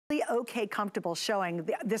okay comfortable showing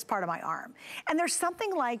this part of my arm. And there's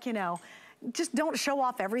something like, you know, just don't show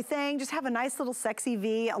off everything. Just have a nice little sexy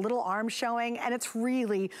V, a little arm showing, and it's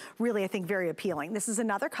really, really, I think, very appealing. This is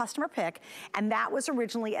another customer pick, and that was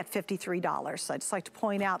originally at $53. So I'd just like to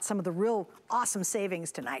point out some of the real awesome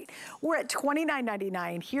savings tonight. We're at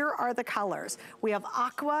 $29.99. Here are the colors. We have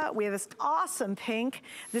aqua, we have this awesome pink.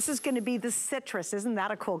 This is gonna be the citrus, isn't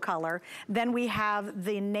that a cool color? Then we have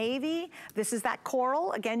the navy. This is that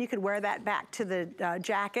coral. Again, you could wear that back to the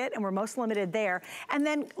jacket, and we're most limited there. And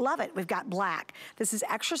then, love it, we've got black. This is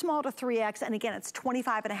extra small to 3X, and again, it's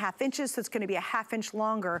 25.5 inches, so it's gonna be a ½ inch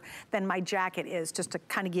longer than my jacket is, just to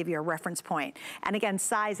kind of give you a reference point. And again,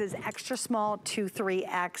 size is extra small to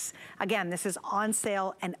 3X. Again, this is on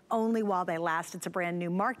sale and only while they last. It's a brand new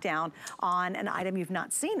markdown on an item you've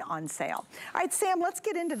not seen on sale. All right, Sam, let's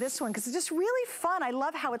get into this one because it's just really fun. I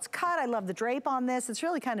love how it's cut. I love the drape on this. It's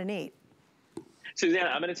really kind of neat. Susanna,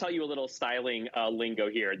 I'm going to tell you a little styling lingo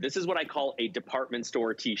here. This is what I call a department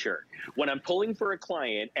store t-shirt. When I'm pulling for a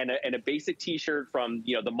client and a basic t-shirt from,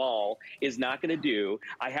 you know, the mall is not going to do,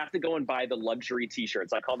 I have to go and buy the luxury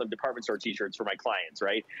t-shirts. I call them department store t-shirts for my clients,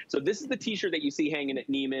 right? So this is the t-shirt that you see hanging at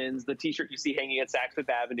Neiman's, the t-shirt you see hanging at Saks Fifth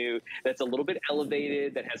Avenue, that's a little bit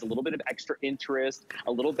elevated, that has a little bit of extra interest,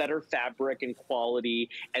 a little better fabric and quality.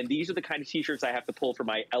 And these are the kind of t-shirts I have to pull for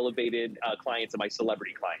my elevated clients and my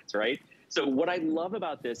celebrity clients, right? So what I love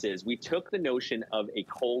about this is we took the notion of a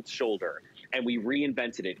cold shoulder and we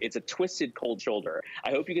reinvented it. It's a twisted cold shoulder.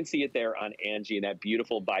 I hope you can see it there on Angie in that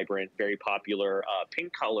beautiful, vibrant, very popular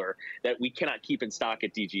pink color that we cannot keep in stock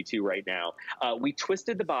at DG2 right now. We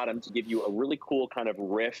twisted the bottom to give you a really cool kind of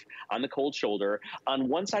riff on the cold shoulder. On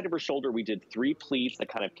one side of her shoulder, we did 3 pleats that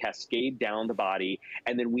kind of cascade down the body,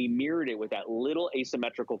 and then we mirrored it with that little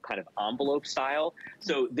asymmetrical kind of envelope style.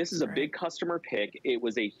 So this is a big customer pick. It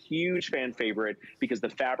was a huge fan favorite because the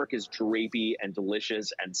fabric is drapey and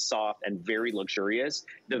delicious and soft and very luxurious.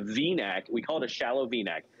 The V-neck, we call it a shallow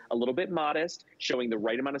V-neck, a little bit modest, showing the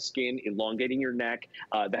right amount of skin, elongating your neck.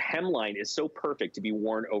 The hemline is so perfect to be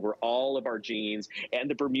worn over all of our jeans and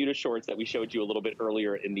the Bermuda shorts that we showed you a little bit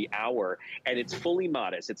earlier in the hour. And it's fully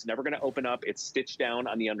modest. It's never going to open up. It's stitched down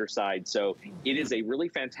on the underside. So it is a really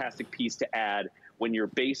fantastic piece to add when your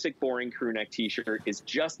basic boring crew neck t-shirt is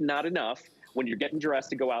just not enough. When you're getting dressed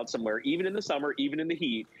to go out somewhere, even in the summer, even in the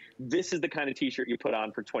heat, this is the kind of t-shirt you put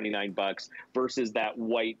on for 29 bucks versus that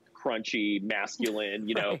white, crunchy, masculine,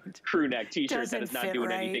 you know, crew neck t-shirt that is not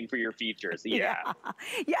doing anything for your features. Yeah,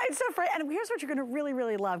 it's so free. And here's what you're gonna really,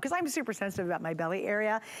 really love, because I'm super sensitive about my belly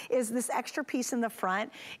area, is this extra piece in the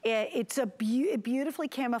front. It beautifully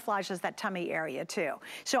camouflages that tummy area too.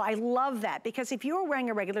 So I love that, because if you were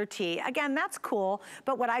wearing a regular tee, again, that's cool,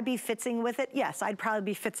 but would I be fitzing with it? Yes, I'd probably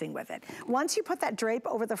be fitzing with it. Once you put that drape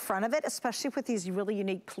over the front of it, especially with these really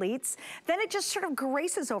unique pleats, then it just sort of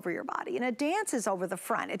graces over your body and it dances over the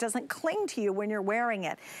front. It doesn't cling to you when you're wearing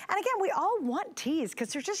it. And again, we all want tees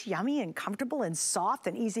because they're just yummy and comfortable and soft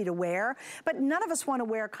and easy to wear, but none of us want to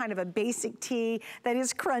wear kind of a basic tee that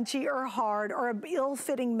is crunchy or hard, or a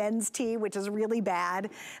ill-fitting men's tee, which is really bad.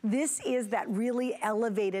 This is that really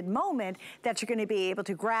elevated moment that you're going to be able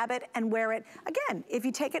to grab it and wear it. Again, if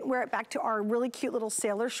you take it and wear it back to our really cute little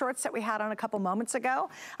sailor shorts that we had on a couple moments ago,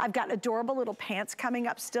 I've got adorable little pants coming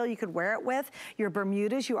up still you could wear it with. Your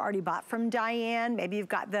Bermudas you already bought from Diane. Maybe you've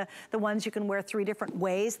got the ones you can wear 3 different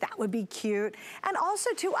ways. That would be cute. And also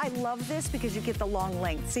too, I love this because you get the long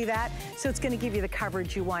length. See that? So it's going to give you the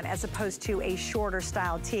coverage you want as opposed to a shorter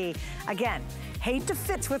style tee. Again, hate to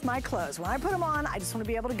fits with my clothes. When I put them on, I just want to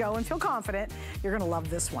be able to go and feel confident. You're going to love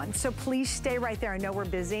this one. So please stay right there. I know we're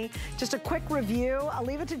busy. Just a quick review. I'll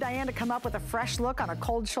leave it to Diane to come up with a fresh look on a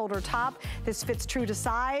cold shoulder top. This fits true to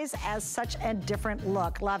size as such a different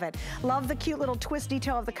look. Love it. Love the cute little twist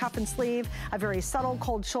detail of the cuff and sleeve. A very subtle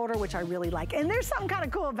cold shoulder, which I really like. And there's something kind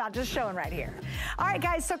of cool about just showing right here. All right,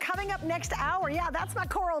 guys, so coming up next hour, yeah, that's my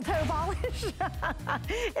coral toe polish.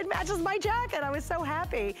 It matches my jacket. I was so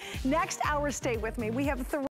happy. Next hour, stay with me. We have 3